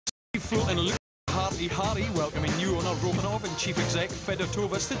full and look Hearty Harry welcoming new owner Romanov and chief exec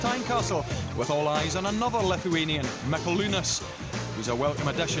Fedotovas to Tynecastle, with all eyes on another Lithuanian, Mikoliunas, who's a welcome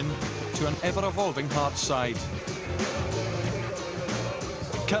addition to an ever-evolving Hearts side.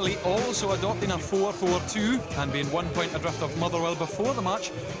 Killy also adopting a 4-4-2 and being 1 point adrift of Motherwell before the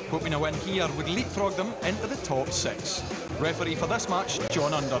match, hoping a win here would leapfrog them into the top 6. Referee for this match,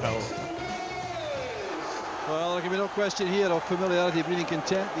 John Underhill. Well, there can be no question here of familiarity breeding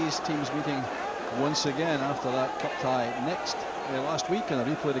contempt. These teams meeting once again after that cup tie last week, and a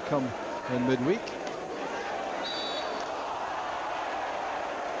replay to come in midweek.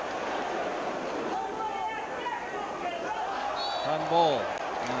 Handball,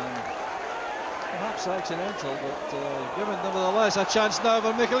 and perhaps accidental, but given nevertheless a chance now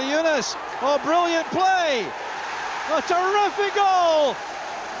for Mikoliunas. Oh, brilliant play! A terrific goal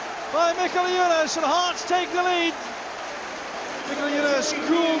by Mikoliunas, and Hearts take the lead. Mikoliunas'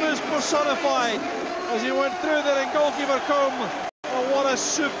 coolness personified as he went through there in goalkeeper Combe. Oh, what a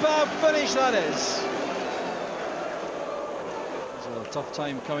superb finish that is. It's a tough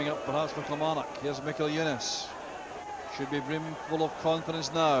time coming up perhaps for Kilmarnock. Here's Mikoliunas. Should be brimful of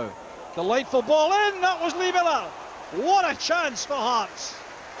confidence now. Delightful ball in, that was Lee Miller. What a chance for Hearts.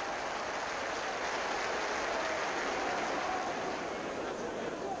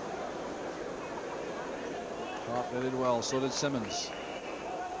 Hart did well, so did Simmons.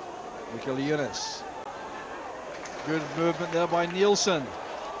 Mikoliunas. Good movement there by Nielsen.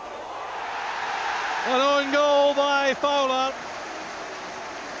 An own goal by Fowler.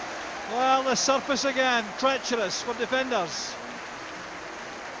 Well, the surface again, treacherous for defenders.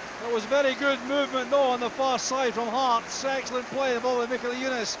 It was very good movement though on the far side from Hearts. Excellent play, the ball by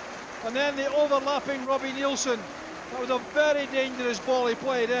Mikoliunas. And then the overlapping Robbie Nielsen. That was a very dangerous ball he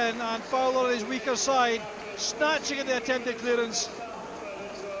played in, and Fowler on his weaker side, snatching at the attempted clearance.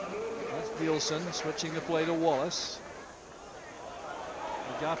 That's Nielsen switching the play to Wallace.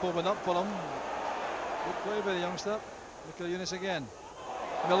 The gap opened up for him. Good play by the youngster. Mikoliunas again.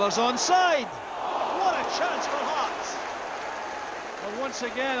 Miller's onside. What a chance for Hearts. And once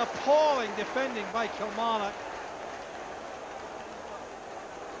again, appalling defending by Kilmarnock.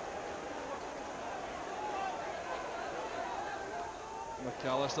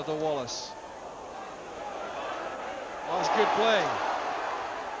 McAllister to Wallace. Oh, that's good play.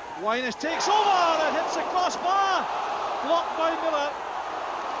 Winus takes over and hits the crossbar. Blocked by Miller.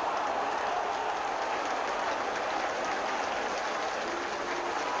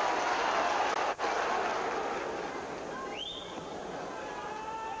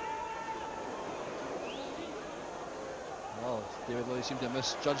 Well, David Lilly seemed to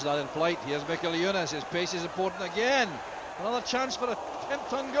misjudge that in flight. Here's Mikoliunas. His pace is important again. Another chance for a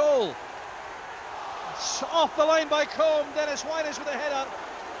attempt on goal. It's off the line by Combe. Dennis Winus with a header.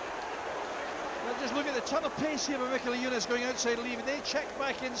 Now just look at the ton of pace here by Mikoliunas going outside, leaving. They checked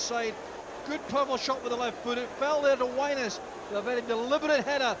back inside. Good powerful shot with the left foot. It fell there to Winus with a very deliberate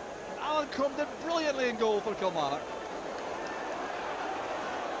header. And Alan Combe did brilliantly in goal for Kilmarnock.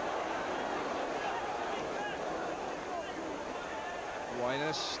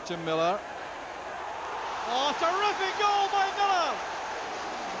 Winus to Miller. Oh, terrific goal by Miller!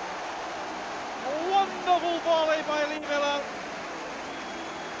 A wonderful volley by Lee Miller.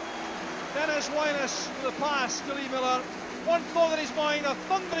 Dennis Winus with the pass to Lee Miller. One thought in his mind, a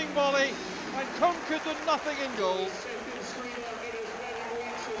thundering volley, and Combe could do nothing in goal.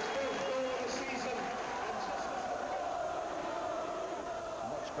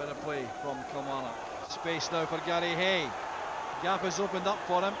 Much better play from Kilmarnock. Space now for Gary Hay. Gap has opened up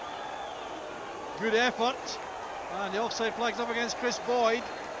for him. Good effort, and the offside flag's up against Chris Boyd.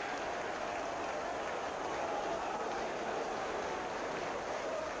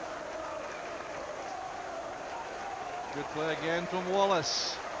 Good play again from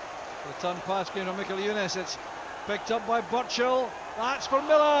Wallace. The turn pass came from Mikoliunas. It's picked up by Burchill. That's for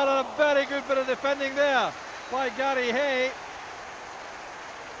Miller, and a very good bit of defending there by Gary Hay.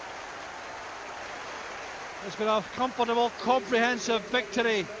 It's been a comfortable, comprehensive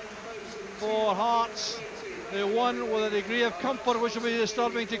victory for Hearts. They won with a degree of comfort which will be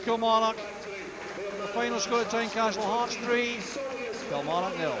disturbing to Kilmarnock. The final score at Tynecastle, Hearts 3,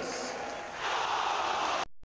 Kilmarnock 0.